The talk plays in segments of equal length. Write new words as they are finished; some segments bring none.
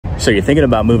So you're thinking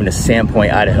about moving to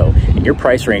Sandpoint, Idaho, and your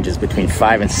price range is between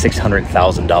 $500,000 and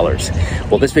 $600,000.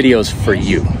 Well, this video is for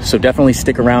you, so definitely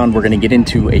stick around. We're going to get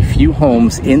into a few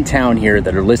homes in town here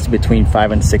that are listed between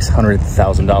 $500,000 and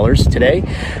 $600,000 today.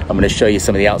 I'm going to show you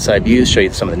some of the outside views, show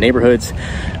you some of the neighborhoods,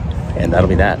 and that'll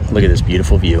be that. Look at this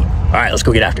beautiful view. All right, let's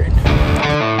go get after it.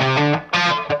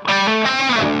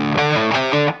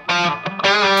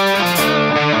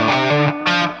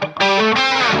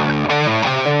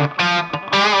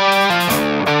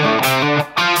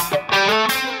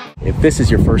 If this is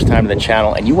your first time to the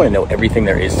channel and you want to know everything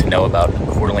there is to know about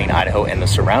Coeur d'Alene, Idaho and the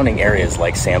surrounding areas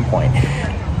like Sandpoint,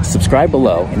 subscribe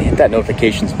below and hit that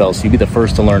notifications bell so you'll be the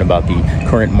first to learn about the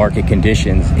current market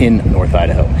conditions in North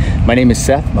Idaho. My name is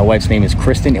Seth, my wife's name is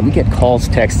Kristen, and we get calls,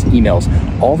 texts, emails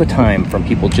all the time from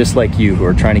people just like you who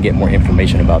are trying to get more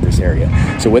information about this area.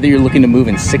 So whether you're looking to move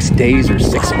in 6 days or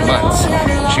 6 months,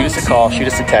 shoot us a call, shoot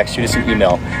us a text, shoot us an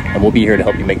email, and we'll be here to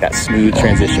help you make that smooth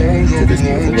transition to this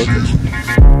beautiful location.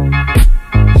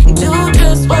 Do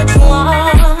just what you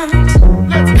want.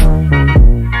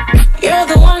 You're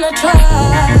the one I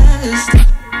trust,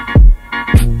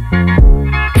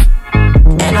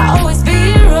 and I always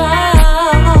be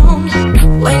around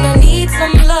when I need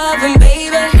some loving,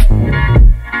 baby.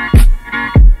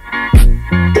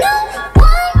 No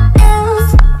one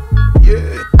else.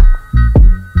 Yeah.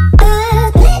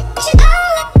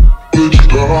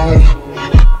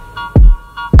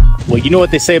 Well, you know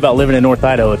what they say about living in North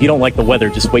Idaho. If you don't like the weather,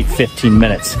 just wait 15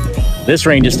 minutes. This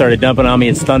rain just started dumping on me.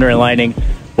 It's thunder and lightning,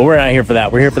 but we're not here for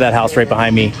that. We're here for that house right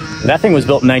behind me. That thing was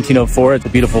built in 1904. It's a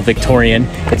beautiful Victorian.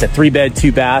 It's a 3-bed,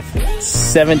 2-bath,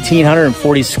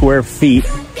 1,740 square feet.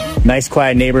 Nice,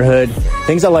 quiet neighborhood.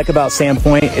 Things I like about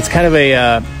Sandpoint, it's kind of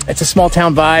it's a small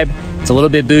town vibe. It's a little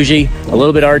bit bougie, a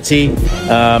little bit artsy.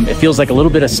 It feels like a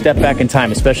little bit of step back in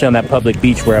time, especially on that public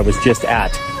beach where I was just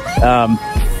at.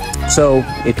 So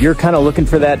if you're kind of looking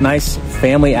for that nice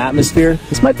family atmosphere,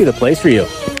 this might be the place for you.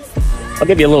 I'll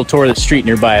give you a little tour of the street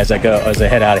nearby as I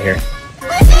head out of here.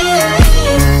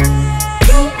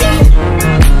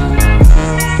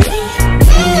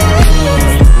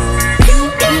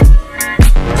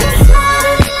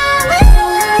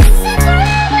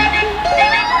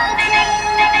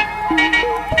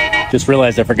 Just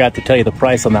realized I forgot to tell you the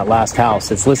price on that last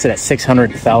house. It's listed at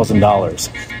 $600,000.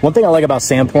 One thing I like about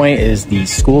Sandpoint is the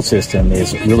school system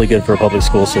is really good for a public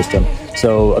school system.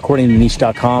 So according to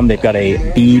niche.com, they've got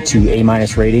a B to A-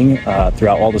 rating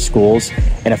throughout all the schools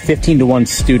and a 15-to-1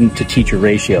 student to teacher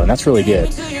ratio, and that's really good.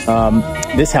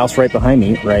 This house right behind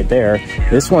me, right there,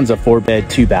 this one's a 4-bed,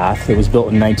 2-bath. It was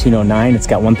built in 1909. It's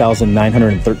got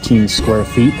 1,913 square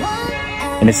feet.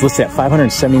 And it's listed at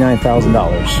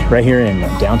 $579,000 right here in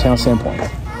downtown Sandpoint.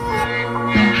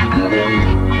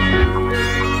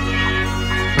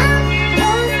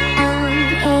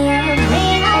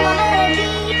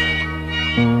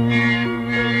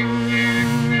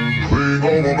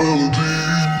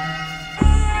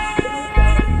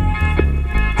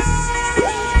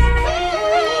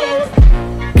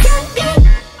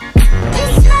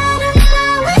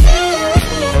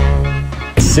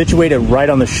 Situated right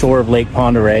on the shore of Lake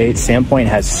Pend Oreille, Sandpoint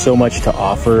has so much to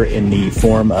offer in the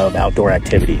form of outdoor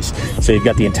activities. So you've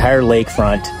got the entire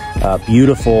lakefront,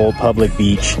 beautiful public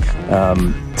beach,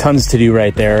 tons to do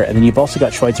right there. And then you've also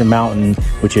got Schweitzer Mountain,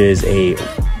 which is a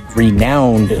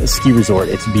renowned ski resort.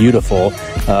 It's beautiful.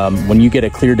 When you get a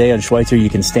clear day on Schweitzer, you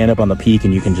can stand up on the peak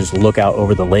and you can just look out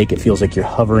over the lake. It feels like you're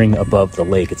hovering above the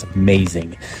lake. It's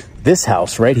amazing. This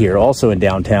house right here, also in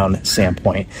downtown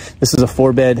Sandpoint, this is a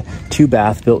 4-bed,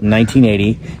 2-bath built in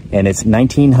 1980, and it's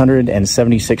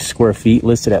 1,976 square feet,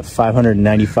 listed at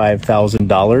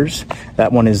 $595,000.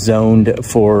 That one is zoned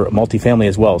for multifamily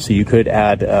as well, so you could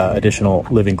add additional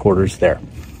living quarters there.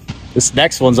 This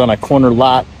next one's on a corner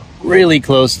lot, really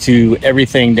close to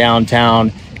everything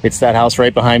downtown. It's that house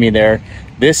right behind me there.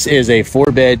 This is a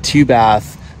 4-bed,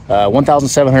 2-bath,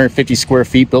 1,750 square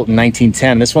feet, built in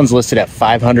 1910. This one's listed at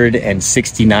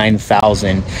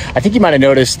 $569,000. I think you might have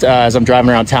noticed as I'm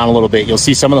driving around town a little bit, you'll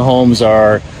see some of the homes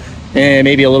are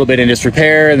maybe a little bit in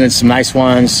disrepair, and then some nice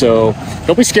ones. So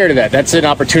don't be scared of that. That's an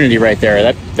opportunity right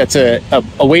there. That's a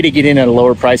way to get in at a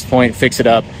lower price point, fix it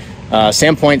up.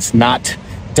 Sandpoint's not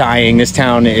dying. This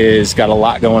town is got a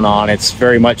lot going on. It's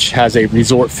very much has a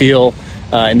resort feel.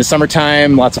 In the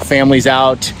summertime, lots of families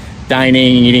out,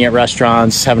 dining, eating at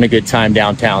restaurants, having a good time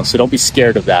downtown. So don't be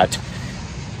scared of that.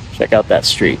 Check out that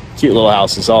street. Cute little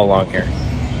houses all along here.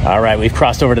 All right, we've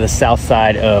crossed over to the south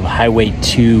side of Highway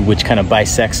 2, which kind of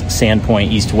bisects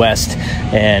Sandpoint east-west,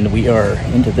 and we are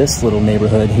into this little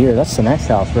neighborhood here. That's the next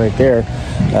house right there.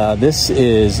 This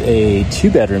is a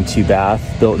 2-bedroom,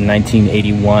 2-bath, built in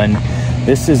 1981.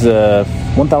 This is a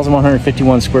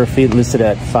 1,151 square feet, listed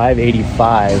at $585.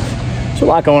 There's a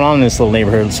lot going on in this little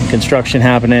neighborhood. Some construction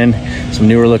happening, some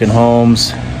newer looking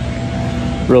homes.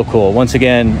 Real cool. Once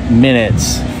again,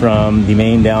 minutes from the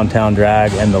main downtown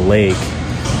drag and the lake.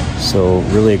 So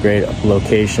really a great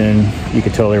location. You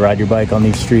could totally ride your bike on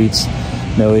these streets.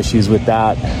 No issues with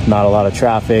that. Not a lot of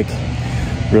traffic.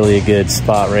 Really a good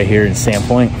spot right here in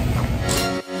Sandpoint.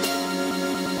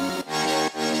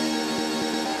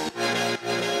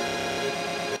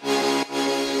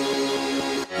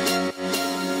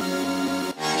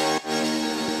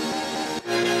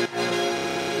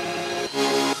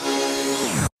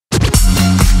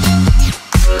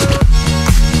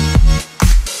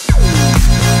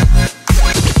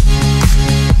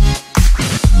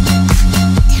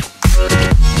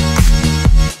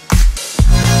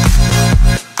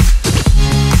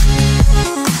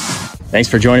 Thanks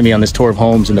for joining me on this tour of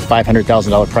homes in the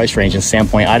 $500,000 price range in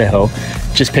Sandpoint, Idaho.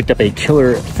 Just picked up a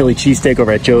killer Philly cheesesteak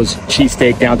over at Joe's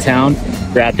Cheesesteak downtown.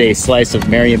 Grabbed a slice of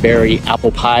Marionberry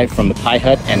apple pie from the Pie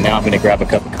Hut, and now I'm going to grab a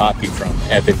cup of coffee from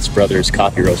Evans Brothers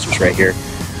Coffee Roasters right here.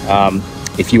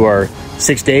 If you are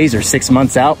 6 days or 6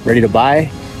 months out, ready to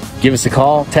buy, give us a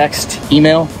call, text,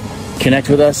 email, connect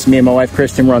with us. Me and my wife,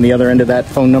 Kristen, we're on the other end of that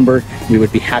phone number. We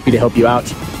would be happy to help you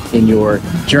out in your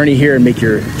journey here and make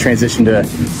your transition to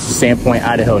Sandpoint,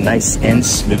 Idaho nice and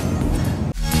smooth.